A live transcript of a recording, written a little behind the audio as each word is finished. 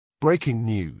Breaking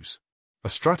news. A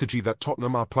strategy that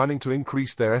Tottenham are planning to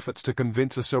increase their efforts to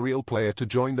convince a Surreal player to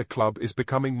join the club is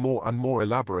becoming more and more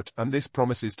elaborate, and this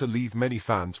promises to leave many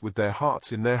fans with their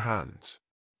hearts in their hands.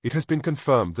 It has been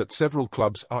confirmed that several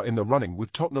clubs are in the running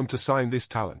with Tottenham to sign this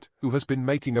talent, who has been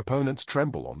making opponents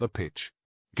tremble on the pitch.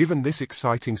 Given this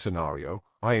exciting scenario,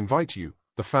 I invite you,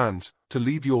 the fans, to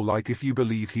leave your like if you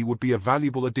believe he would be a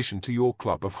valuable addition to your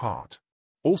club of heart.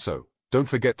 Also, don't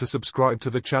forget to subscribe to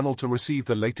the channel to receive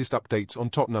the latest updates on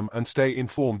Tottenham and stay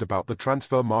informed about the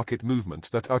transfer market movements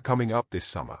that are coming up this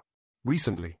summer.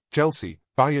 Recently, Chelsea,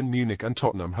 Bayern Munich and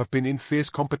Tottenham have been in fierce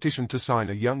competition to sign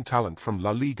a young talent from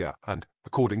La Liga and,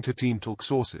 according to Team Talk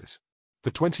sources,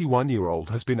 the 21-year-old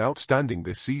has been outstanding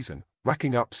this season,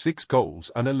 racking up 6 goals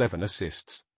and 11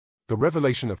 assists. The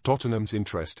revelation of Tottenham's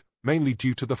interest, mainly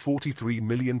due to the £43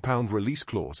 million release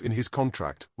clause in his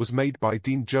contract, was made by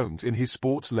Dean Jones in his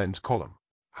Sports Lens column.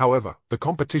 However, the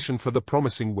competition for the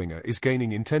promising winger is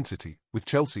gaining intensity, with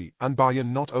Chelsea and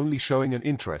Bayern not only showing an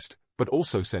interest, but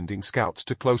also sending scouts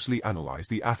to closely analyse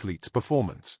the athlete's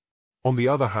performance. On the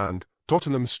other hand,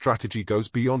 Tottenham's strategy goes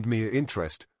beyond mere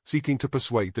interest, seeking to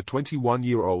persuade the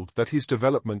 21-year-old that his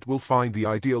development will find the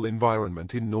ideal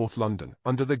environment in North London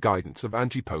under the guidance of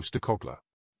Ange Postecoglou.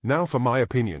 Now for my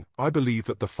opinion, I believe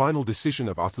that the final decision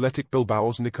of Athletic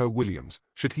Bilbao's Nico Williams,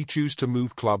 should he choose to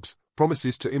move clubs,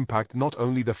 promises to impact not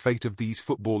only the fate of these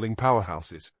footballing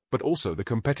powerhouses, but also the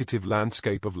competitive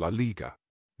landscape of La Liga.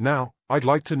 Now, I'd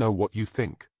like to know what you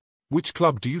think. Which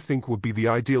club do you think would be the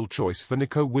ideal choice for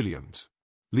Nico Williams?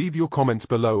 Leave your comments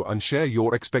below and share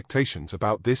your expectations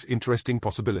about this interesting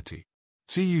possibility.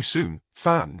 See you soon,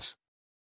 fans.